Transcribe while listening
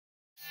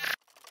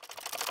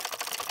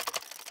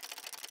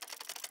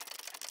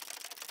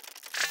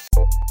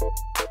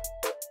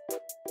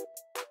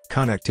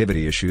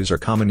Connectivity issues are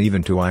common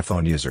even to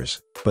iPhone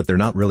users, but they're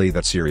not really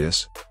that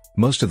serious.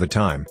 Most of the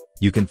time,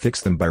 you can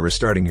fix them by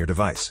restarting your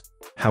device.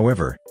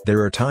 However,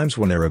 there are times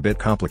when they're a bit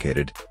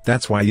complicated,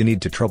 that's why you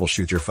need to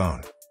troubleshoot your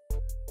phone.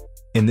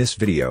 In this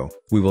video,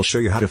 we will show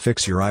you how to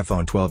fix your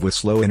iPhone 12 with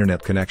slow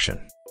internet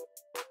connection.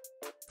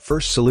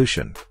 First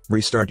solution,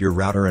 restart your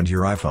router and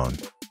your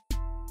iPhone.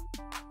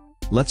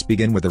 Let's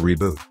begin with a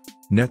reboot.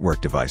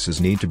 Network devices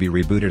need to be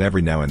rebooted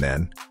every now and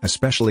then,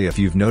 especially if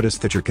you've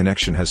noticed that your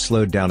connection has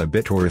slowed down a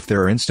bit or if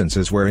there are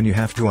instances wherein you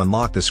have to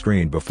unlock the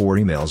screen before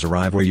emails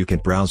arrive or you can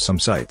browse some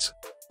sites.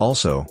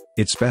 Also,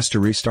 it's best to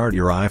restart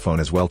your iPhone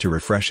as well to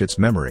refresh its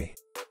memory.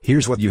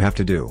 Here's what you have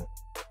to do.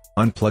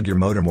 Unplug your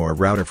modem or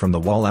router from the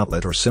wall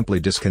outlet or simply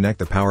disconnect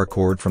the power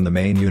cord from the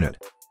main unit.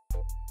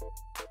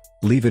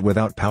 Leave it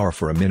without power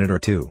for a minute or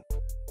two.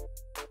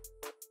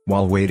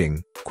 While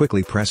waiting,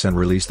 quickly press and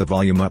release the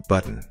volume up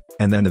button,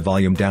 and then the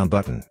volume down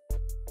button.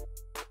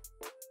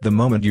 The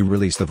moment you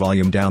release the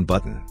volume down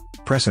button,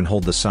 press and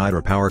hold the side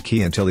or power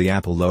key until the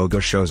Apple logo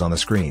shows on the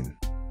screen.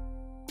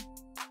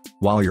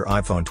 While your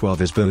iPhone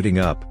 12 is booting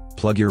up,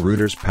 plug your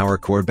router's power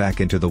cord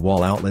back into the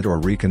wall outlet or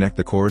reconnect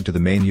the cord to the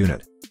main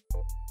unit.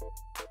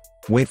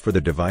 Wait for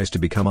the device to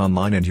become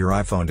online and your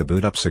iPhone to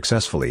boot up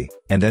successfully,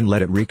 and then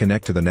let it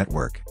reconnect to the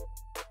network.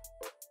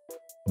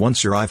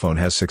 Once your iPhone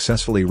has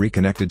successfully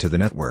reconnected to the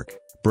network,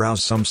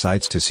 browse some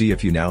sites to see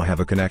if you now have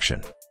a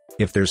connection.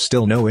 If there's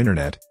still no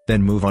internet,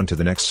 then move on to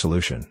the next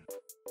solution.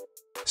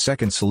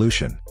 Second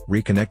solution,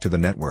 reconnect to the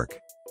network.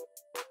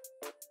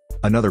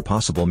 Another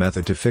possible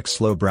method to fix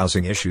slow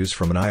browsing issues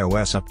from an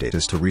iOS update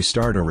is to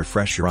restart or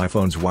refresh your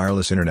iPhone's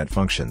wireless internet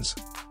functions.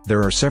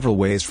 There are several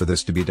ways for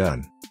this to be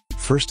done.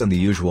 First and the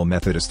usual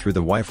method is through the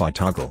Wi-Fi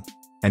toggle.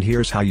 And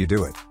here's how you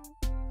do it.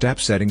 Tap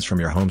Settings from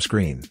your home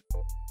screen.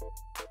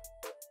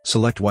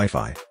 Select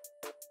Wi-Fi.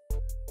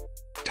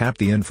 Tap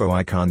the info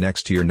icon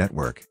next to your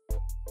network.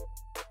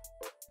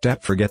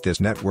 Tap Forget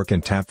this network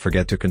and tap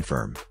Forget to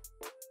confirm.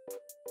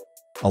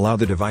 Allow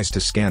the device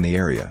to scan the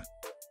area.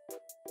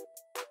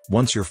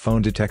 Once your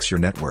phone detects your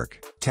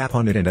network, tap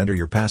on it and enter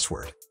your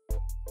password.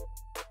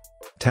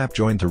 Tap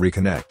Join to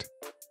reconnect.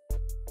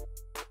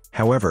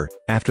 However,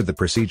 after the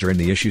procedure and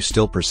the issue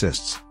still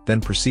persists, then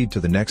proceed to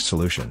the next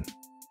solution.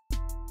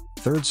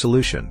 Third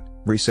solution,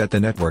 reset the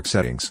network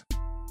settings.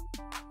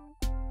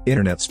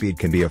 Internet speed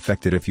can be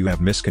affected if you have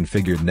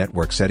misconfigured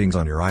network settings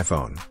on your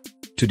iPhone.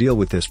 To deal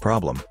with this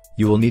problem,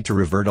 you will need to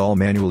revert all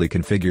manually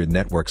configured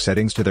network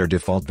settings to their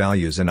default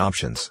values and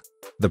options.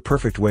 The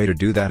perfect way to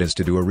do that is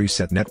to do a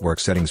reset network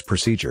settings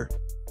procedure.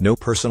 No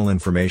personal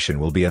information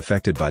will be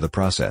affected by the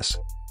process.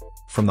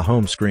 From the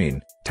home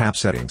screen, tap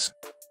Settings.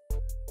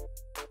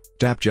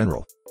 Tap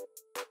General.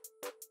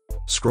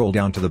 Scroll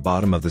down to the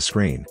bottom of the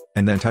screen,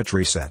 and then touch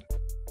Reset.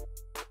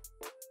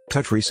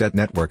 Touch Reset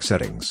Network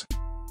Settings.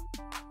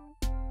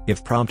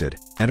 If prompted,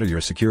 enter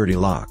your security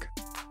lock.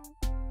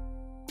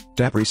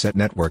 Tap Reset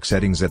Network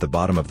Settings at the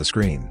bottom of the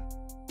screen.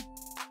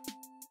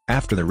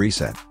 After the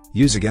reset,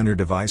 use again your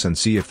device and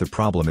see if the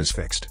problem is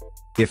fixed.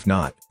 If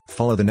not,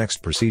 follow the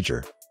next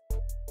procedure.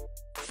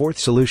 Fourth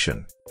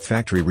solution,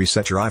 factory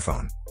reset your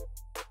iPhone.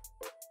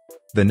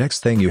 The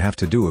next thing you have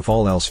to do if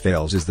all else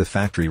fails is the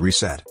factory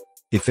reset.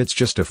 If it's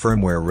just a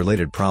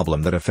firmware-related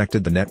problem that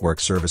affected the network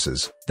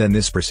services, then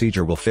this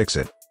procedure will fix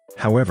it.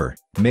 However,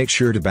 make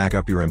sure to back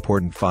up your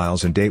important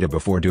files and data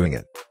before doing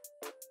it.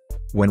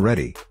 When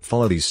ready,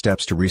 follow these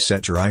steps to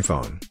reset your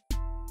iPhone.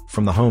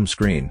 From the home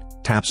screen,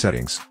 tap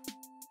Settings.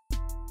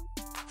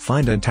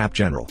 Find and tap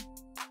General.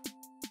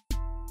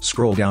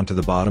 Scroll down to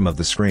the bottom of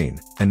the screen,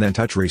 and then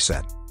touch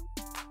Reset.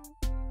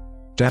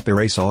 Tap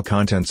Erase all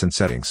contents and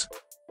settings.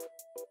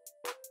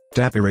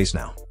 Tap Erase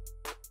now.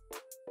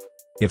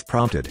 If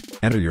prompted,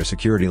 enter your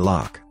security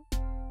lock.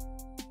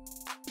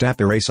 Tap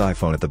Erase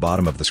iPhone at the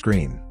bottom of the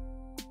screen.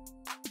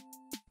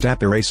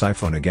 Tap Erase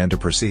iPhone again to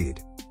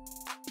proceed.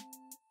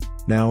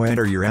 Now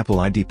enter your Apple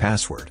ID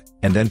password,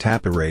 and then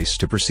tap Erase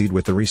to proceed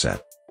with the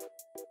reset.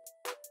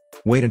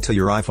 Wait until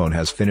your iPhone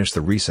has finished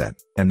the reset,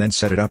 and then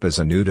set it up as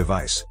a new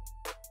device.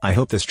 I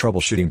hope this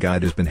troubleshooting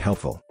guide has been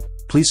helpful.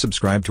 Please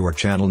subscribe to our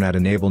channel and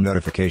enable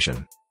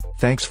notification.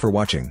 Thanks for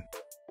watching.